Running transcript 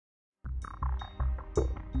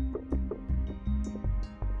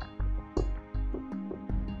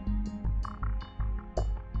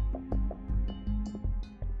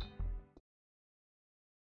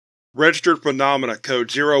Registered Phenomena Code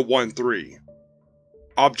 013.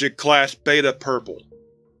 Object Class Beta Purple.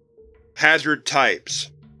 Hazard Types: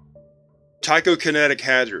 Psychokinetic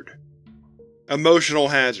Hazard, Emotional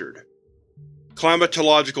Hazard,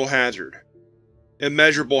 Climatological Hazard,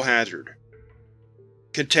 Immeasurable Hazard.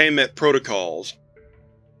 Containment Protocols.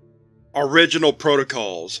 Original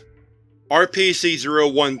Protocols.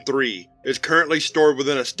 RPC-013 is currently stored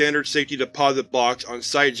within a standard safety deposit box on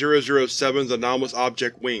Site-007's Anomalous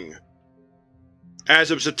Object Wing.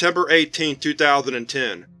 As of September 18,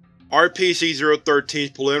 2010,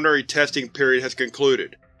 RPC-013's preliminary testing period has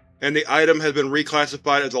concluded, and the item has been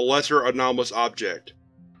reclassified as a lesser anomalous object.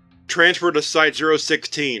 Transfer to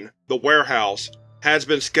Site-016, the warehouse, has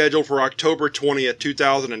been scheduled for October 20,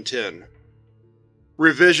 2010.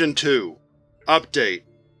 Revision 2. Update.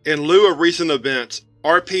 In lieu of recent events,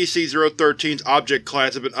 RPC-013's object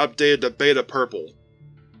class has been updated to Beta Purple.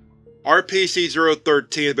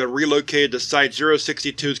 RPC-013 has been relocated to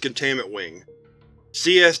Site-062's containment wing.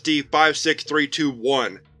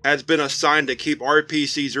 CSD-56321 has been assigned to keep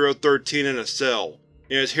RPC-013 in a cell,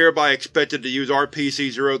 and is hereby expected to use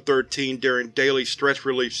RPC-013 during daily stress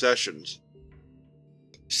relief sessions.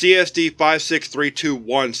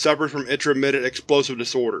 CSD-56321 suffers from intermittent explosive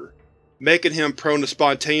disorder, making him prone to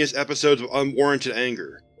spontaneous episodes of unwarranted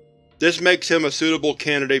anger. This makes him a suitable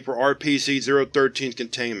candidate for RPC-013's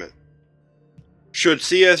containment. Should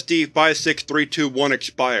CSD-56321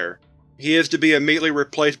 expire, he is to be immediately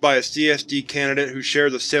replaced by a CSD candidate who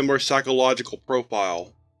shares a similar psychological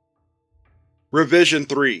profile. Revision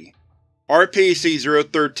 3.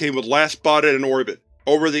 RPC-013 was last spotted in orbit,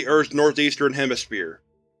 over the Earth's northeastern hemisphere.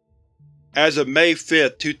 As of May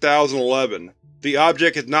 5, 2011, the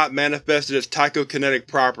object has not manifested its psychokinetic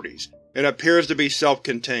properties, and appears to be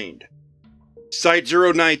self-contained.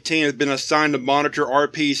 Site-019 has been assigned to monitor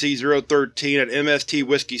RPC-013 at MST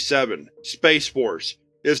Whiskey 7, Space Force,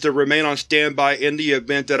 is to remain on standby in the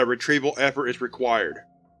event that a retrieval effort is required.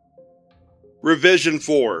 Revision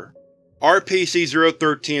 4.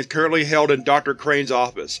 RPC-013 is currently held in Dr. Crane's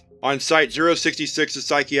office, on Site-066's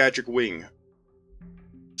psychiatric wing.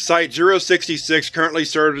 Site-066 currently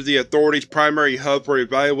serves as the Authority's primary hub for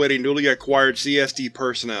evaluating newly acquired CSD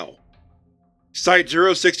personnel.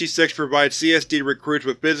 Site-066 provides CSD recruits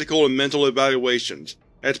with physical and mental evaluations,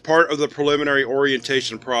 as part of the preliminary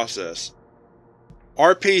orientation process.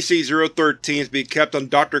 RPC-013 is to be kept on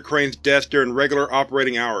Dr. Crane's desk during regular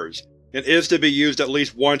operating hours, and is to be used at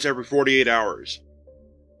least once every 48 hours.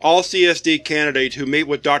 All CSD candidates who meet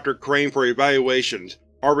with Dr. Crane for evaluations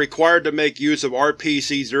are required to make use of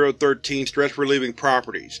RPC-013's stress-relieving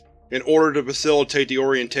properties in order to facilitate the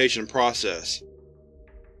orientation process.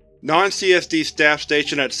 Non-CSD staff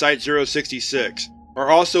stationed at Site-066 are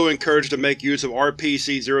also encouraged to make use of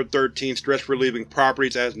RPC-013's stress-relieving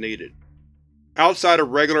properties as needed. Outside of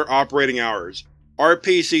regular operating hours,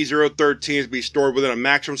 RPC-013 is to be stored within a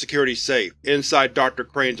maximum security safe inside Dr.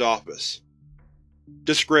 Crane's office.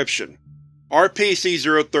 Description: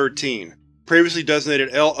 RPC-013, previously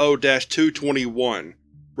designated LO-221,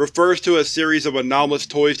 refers to a series of anomalous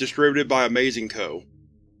toys distributed by Amazing Co.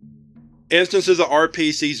 Instances of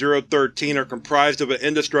RPC-013 are comprised of an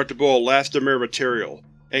indestructible elastomer material,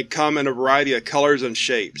 and come in a variety of colors and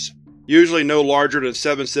shapes, usually no larger than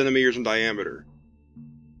 7 cm in diameter.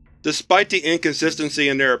 Despite the inconsistency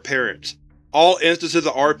in their appearance, all instances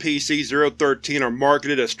of RPC-013 are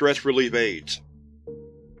marketed as stress relief aids.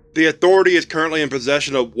 The Authority is currently in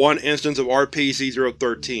possession of one instance of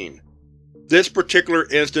RPC-013. This particular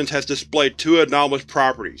instance has displayed two anomalous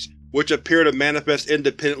properties, which appear to manifest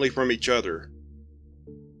independently from each other.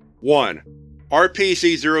 1.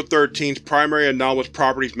 RPC-013's primary anomalous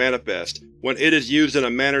properties manifest when it is used in a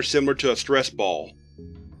manner similar to a stress ball.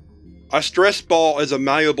 A stress ball is a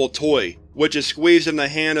malleable toy which is squeezed in the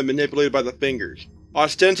hand and manipulated by the fingers,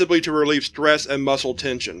 ostensibly to relieve stress and muscle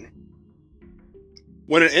tension.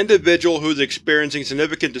 When an individual who is experiencing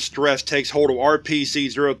significant distress takes hold of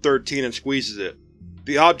RPC-013 and squeezes it,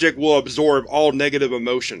 the object will absorb all negative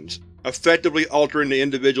emotions, effectively altering the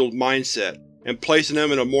individual's mindset and placing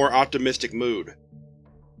them in a more optimistic mood.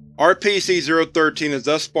 RPC-013 has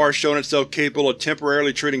thus far shown itself capable of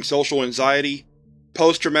temporarily treating social anxiety,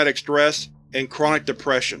 post-traumatic stress, and chronic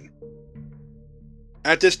depression.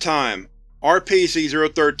 At this time,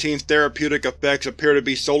 RPC-013's therapeutic effects appear to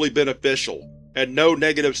be solely beneficial, and no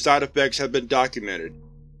negative side effects have been documented.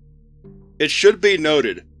 It should be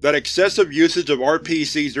noted that excessive usage of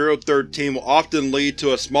RPC-013 will often lead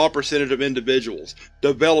to a small percentage of individuals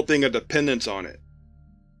developing a dependence on it.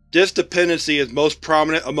 This dependency is most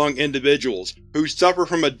prominent among individuals who suffer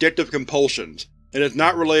from addictive compulsions, and is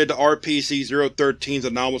not related to RPC-013's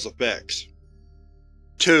anomalous effects.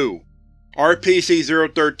 2.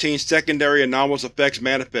 RPC-013's secondary anomalous effects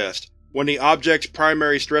manifest when the object's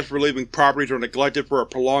primary stress-relieving properties are neglected for a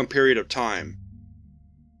prolonged period of time.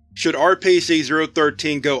 Should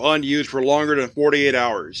RPC-013 go unused for longer than 48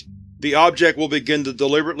 hours, the object will begin to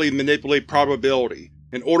deliberately manipulate probability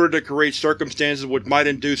in order to create circumstances which might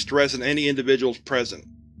induce stress in any individuals present.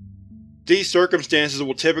 These circumstances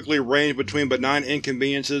will typically range between benign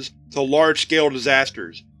inconveniences to large-scale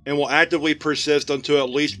disasters, and will actively persist until at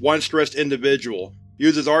least one stressed individual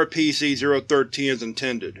uses RPC-013 as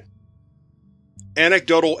intended.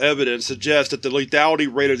 Anecdotal evidence suggests that the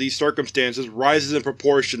lethality rate of these circumstances rises in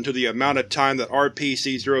proportion to the amount of time that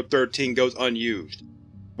RPC-013 goes unused,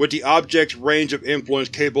 with the object's range of influence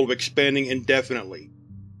capable of expanding indefinitely.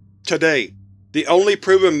 To date, the only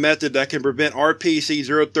proven method that can prevent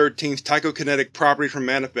RPC-013's psychokinetic properties from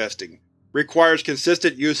manifesting requires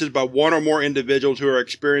consistent usage by one or more individuals who are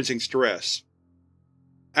experiencing stress.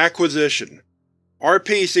 Acquisition: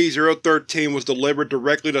 RPC-013 was delivered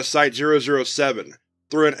directly to Site-007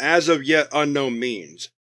 through an as-of-yet unknown means.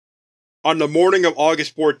 On the morning of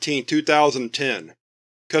August 14, 2010,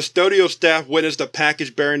 custodial staff witnessed a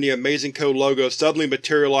package bearing the Amazing Co logo suddenly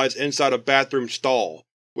materialize inside a bathroom stall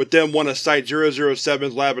within one of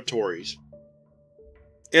Site-007's laboratories.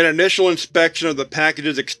 An initial inspection of the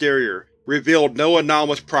package's exterior revealed no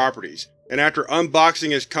anomalous properties, and after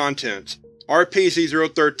unboxing its contents,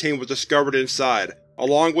 RPC-013 was discovered inside,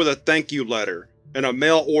 along with a thank you letter and a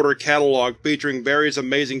mail-order catalog featuring various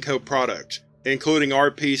Amazing Co products, including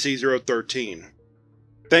RPC-013.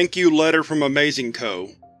 Thank you letter from Amazing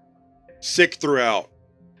Co. Sick throughout.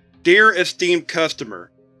 Dear esteemed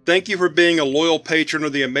customer, thank you for being a loyal patron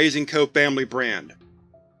of the Amazing Co family brand.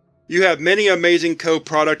 You have many Amazing Co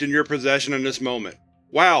products in your possession in this moment.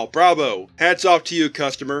 Wow, bravo! Hats off to you,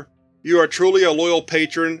 customer. You are truly a loyal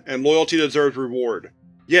patron, and loyalty deserves reward.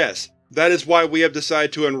 Yes, that is why we have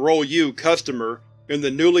decided to enroll you, customer, in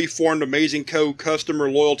the newly formed Amazing Co Customer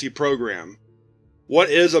Loyalty Program. What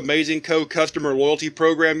is Amazing Co Customer Loyalty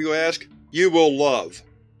Program, you ask? You will love.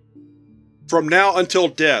 From now until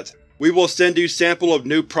death, we will send you sample of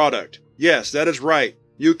new product. Yes, that is right.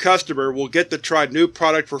 You, customer, will get to try new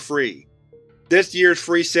product for free. This year's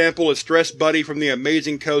free sample is Stress Buddy from the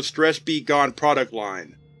Amazing Co Stress Be Gone product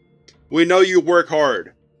line. We know you work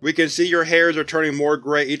hard. We can see your hairs are turning more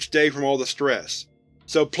gray each day from all the stress.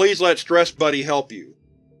 So please let Stress Buddy help you.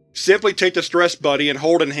 Simply take the Stress Buddy and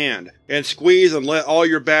hold in hand, and squeeze and let all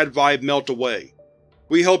your bad vibe melt away.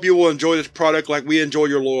 We hope you will enjoy this product like we enjoy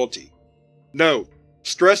your loyalty. Note: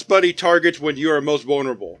 Stress Buddy targets when you are most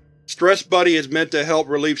vulnerable. Stress Buddy is meant to help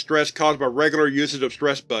relieve stress caused by regular usage of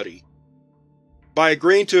Stress Buddy. By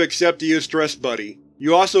agreeing to accept to use Stress Buddy,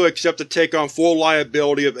 you also accept to take on full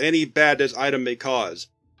liability of any bad this item may cause.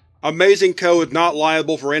 Amazing Co is not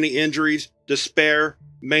liable for any injuries, despair,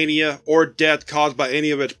 mania, or death caused by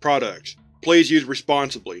any of its products. Please use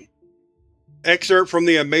responsibly. Excerpt from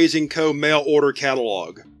the Amazing Co Mail Order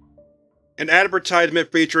Catalog. An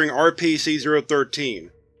advertisement featuring RPC-013,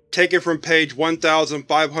 taken from page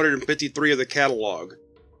 1553 of the catalog.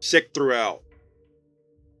 Sick throughout.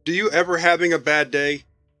 Do you ever having a bad day?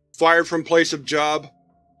 Fired from place of job?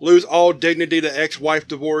 Lose all dignity to ex-wife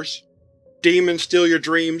divorce? Demons steal your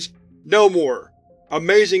dreams? No more!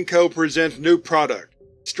 Amazing Co presents new product,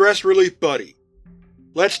 Stress Relief Buddy.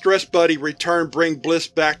 Let Stress Buddy return bring bliss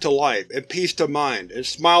back to life, and peace to mind, and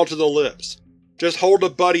smile to the lips. Just hold the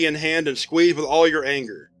buddy in hand and squeeze with all your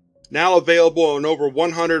anger. Now available in over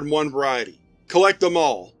 101 variety. Collect them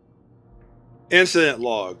all. Incident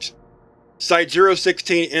Logs.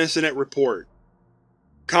 Site-016 Incident Report.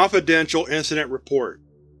 Confidential Incident Report.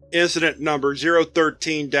 Incident Number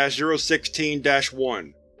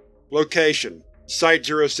 013-016-1. Location: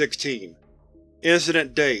 Site-016.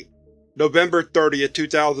 Incident Date: November 30,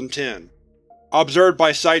 2010. Observed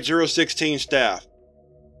by Site-016 staff.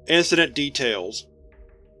 Incident Details.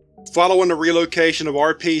 Following the relocation of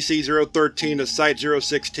RPC-013 to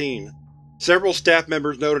Site-016, several staff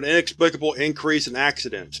members noted an inexplicable increase in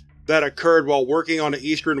accidents that occurred while working on the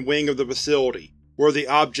eastern wing of the facility, where the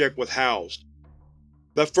object was housed.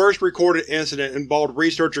 The first recorded incident involved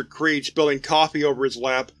researcher Creed spilling coffee over his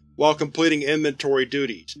lap while completing inventory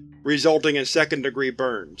duties, resulting in second-degree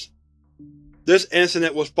burns. This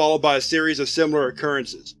incident was followed by a series of similar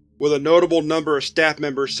occurrences, with a notable number of staff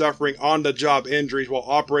members suffering on-the-job injuries while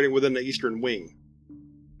operating within the eastern wing.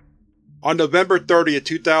 On November 30,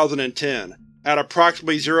 2010, at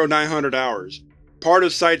approximately 0900 hours, part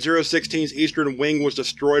of Site-016's eastern wing was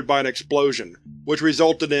destroyed by an explosion, which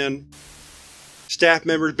resulted in staff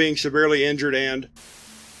members being severely injured, and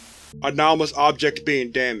anomalous objects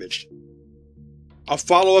being damaged. A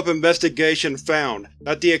follow-up investigation found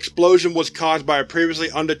that the explosion was caused by a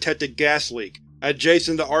previously undetected gas leak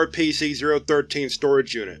adjacent to RPC-013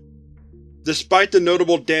 storage unit. Despite the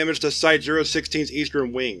notable damage to Site-016's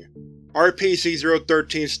eastern wing,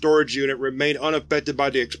 RPC-013 storage unit remained unaffected by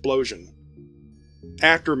the explosion.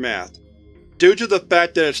 Aftermath. Due to the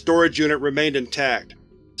fact that its storage unit remained intact,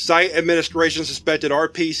 Site administration suspected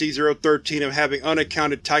RPC-013 of having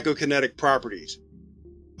unaccounted tychokinetic properties.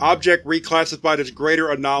 Object reclassified as Greater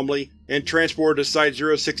Anomaly and transported to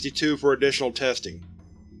Site-062 for additional testing.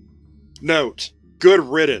 Notes: good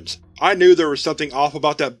riddance. I knew there was something off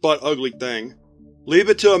about that butt-ugly thing. Leave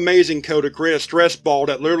it to Amazing Co. to create a stress ball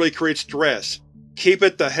that literally creates stress. Keep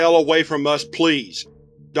it the hell away from us, please.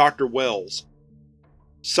 Dr. Wells.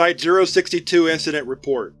 Site-062 Incident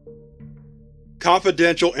Report.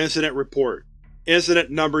 Confidential Incident Report. Incident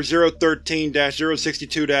Number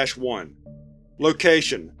 013-062-1.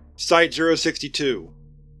 Location: Site-062.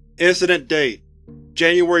 Incident Date: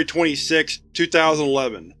 January 26,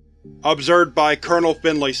 2011. Observed by Colonel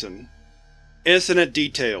Finlayson. Incident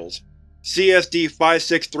Details: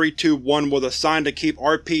 CSD-56321 was assigned to keep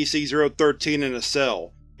RPC-013 in a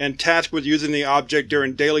cell, and tasked with using the object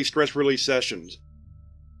during daily stress release sessions.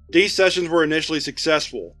 These sessions were initially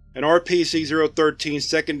successful, and RPC-013's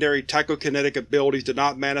secondary tychokinetic abilities did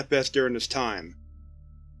not manifest during this time.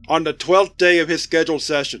 On the 12th day of his scheduled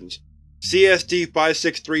sessions,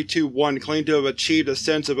 CSD-56321 claimed to have achieved a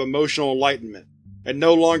sense of emotional enlightenment, and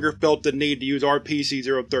no longer felt the need to use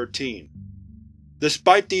RPC-013.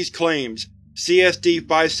 Despite these claims,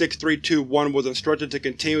 CSD-56321 was instructed to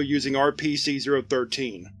continue using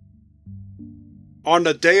RPC-013. On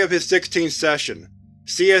the day of his 16th session,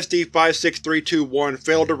 CSD-56321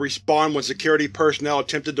 failed to respond when security personnel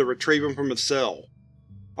attempted to retrieve him from his cell.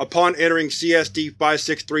 Upon entering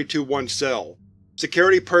CSD-56321's cell,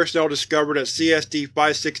 security personnel discovered that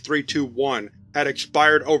CSD-56321 had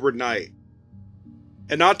expired overnight.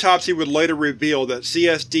 An autopsy would later reveal that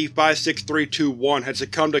CSD-56321 had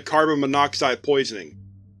succumbed to carbon monoxide poisoning,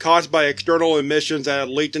 caused by external emissions that had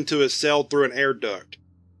leaked into his cell through an air duct.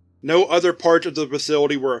 No other parts of the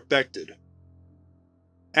facility were affected.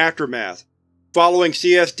 Aftermath. Following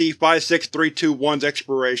CSD-56321's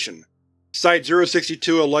expiration,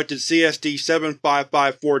 Site-062 elected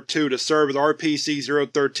CSD-75542 to serve as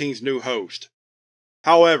RPC-013's new host.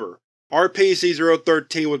 However,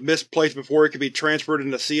 RPC-013 was misplaced before it could be transferred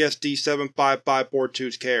into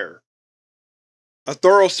CSD-75542's care. A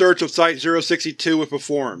thorough search of Site-062 was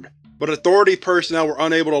performed, but Authority personnel were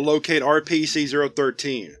unable to locate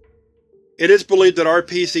RPC-013. It is believed that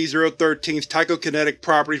RPC-013's tychokinetic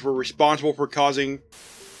properties were responsible for causing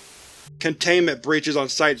containment breaches on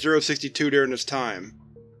Site-062 during this time.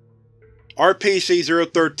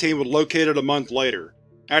 RPC-013 was located a month later,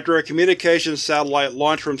 after a communications satellite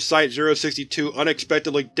launched from Site-062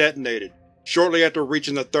 unexpectedly detonated shortly after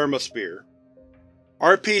reaching the thermosphere.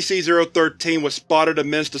 RPC-013 was spotted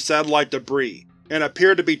amidst the satellite debris, and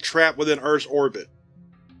appeared to be trapped within Earth's orbit.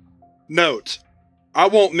 Notes: I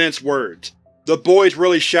won't mince words. The boys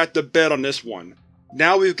really shat the bed on this one.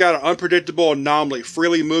 Now we've got an unpredictable anomaly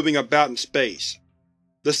freely moving about in space.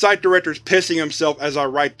 The Site Director's pissing himself as I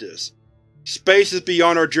write this. Space is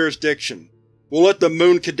beyond our jurisdiction. We'll let the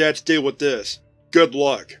Moon Cadets deal with this. Good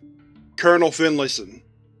luck. Colonel Finlayson.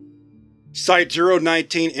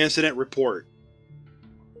 Site-019 Incident Report.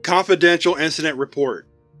 Confidential Incident Report.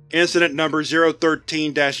 Incident Number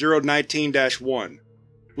 013-019-1.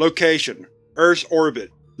 Location: Earth's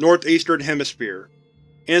orbit, Northeastern Hemisphere.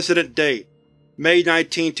 Incident Date: May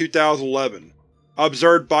 19, 2011.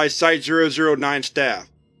 Observed by Site-009 staff.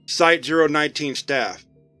 Site-019 staff.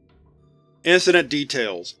 Incident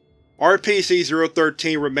Details: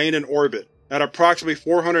 RPC-013 remained in orbit at approximately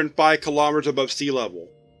 405 km above sea level,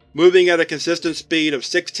 moving at a consistent speed of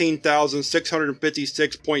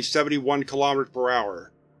 16,656.71 km per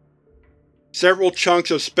hour. Several chunks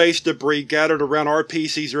of space debris gathered around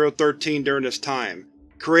RPC-013 during this time,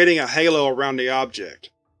 creating a halo around the object.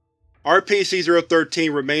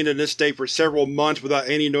 RPC-013 remained in this state for several months without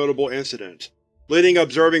any notable incidents, leading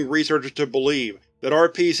observing researchers to believe that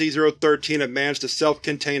RPC-013 had managed to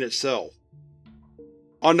self-contain itself.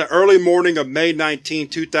 On the early morning of May 19,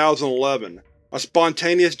 2011, a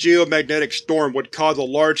spontaneous geomagnetic storm would cause a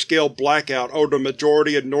large-scale blackout over the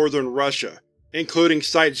majority of northern Russia, including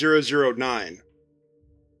Site-009.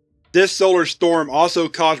 This solar storm also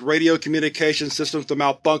caused radio communication systems to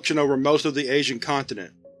malfunction over most of the Asian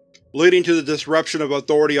continent, leading to the disruption of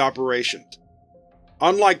Authority operations.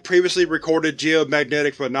 Unlike previously recorded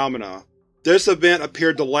geomagnetic phenomena, This event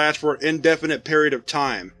appeared to last for an indefinite period of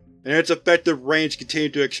time, and its effective range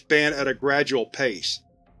continued to expand at a gradual pace.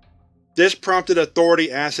 This prompted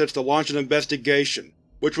Authority assets to launch an investigation,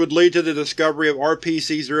 which would lead to the discovery of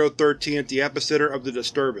RPC-013 at the epicenter of the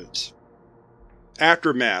disturbance.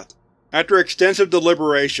 Aftermath. After extensive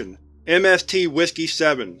deliberation, MST Whiskey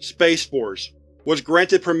 7, Space Force, was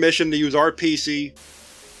granted permission to use RPC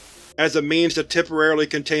as a means to temporarily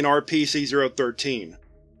contain RPC-013.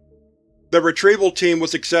 The retrieval team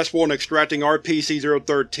was successful in extracting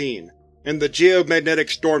RPC-013, and the geomagnetic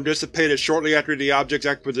storm dissipated shortly after the object's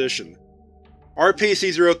acquisition.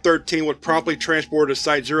 RPC-013 was promptly transported to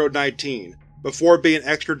Site-019, before being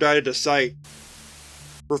extradited to Site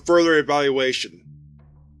for further evaluation.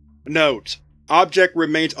 Note: Object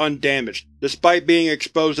remains undamaged, despite being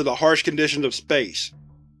exposed to the harsh conditions of space.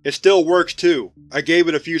 It still works too. I gave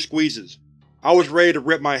it a few squeezes. I was ready to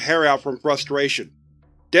rip my hair out from frustration.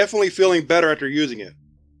 Definitely feeling better after using it.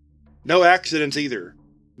 No accidents either.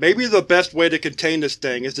 Maybe the best way to contain this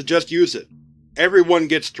thing is to just use it. Everyone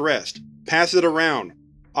gets stressed. Pass it around.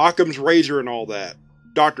 Occam's razor and all that.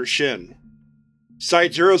 Dr. Shin.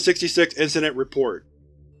 Site-066 Incident Report.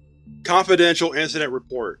 Confidential Incident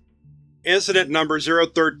Report. Incident Number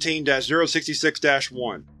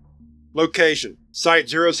 013-066-1. Location: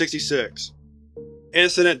 Site-066.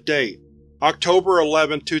 Incident Date: October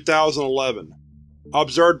 11, 2011.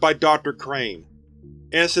 Observed by Dr. Crane.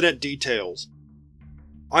 Incident Details.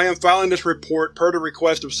 I am filing this report per the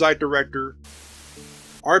request of Site Director.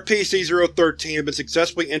 RPC-013 has been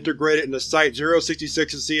successfully integrated into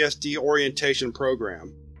Site-066's CSD orientation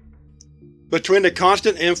program. Between the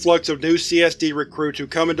constant influx of new CSD recruits who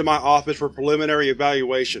come into my office for preliminary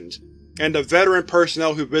evaluations, and the veteran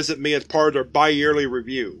personnel who visit me as part of their bi-yearly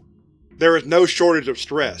review, there is no shortage of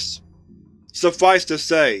stress. Suffice to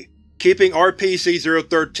say, keeping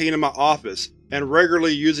RPC-013 in my office and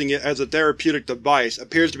regularly using it as a therapeutic device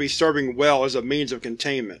appears to be serving well as a means of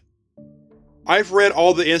containment. I've read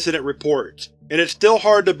all the incident reports, and it's still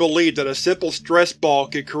hard to believe that a simple stress ball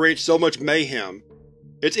could create so much mayhem.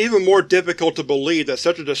 It's even more difficult to believe that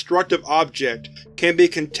such a destructive object can be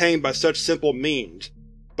contained by such simple means,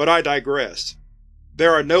 but I digress.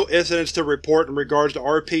 There are no incidents to report in regards to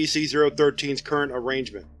RPC-013's current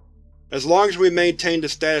arrangement. As long as we maintain the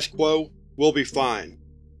status quo, we'll be fine.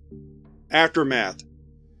 Aftermath.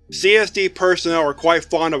 CSD personnel are quite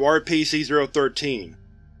fond of RPC-013.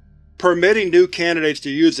 Permitting new candidates to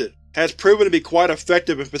use it has proven to be quite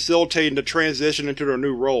effective in facilitating the transition into their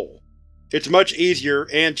new role. It's much easier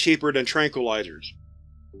and cheaper than tranquilizers.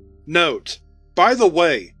 Note: by the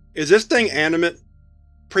way, is this thing animate?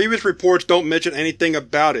 Previous reports don't mention anything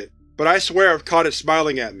about it, but I swear I've caught it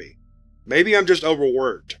smiling at me. Maybe I'm just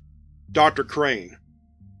overworked. Dr. Crane.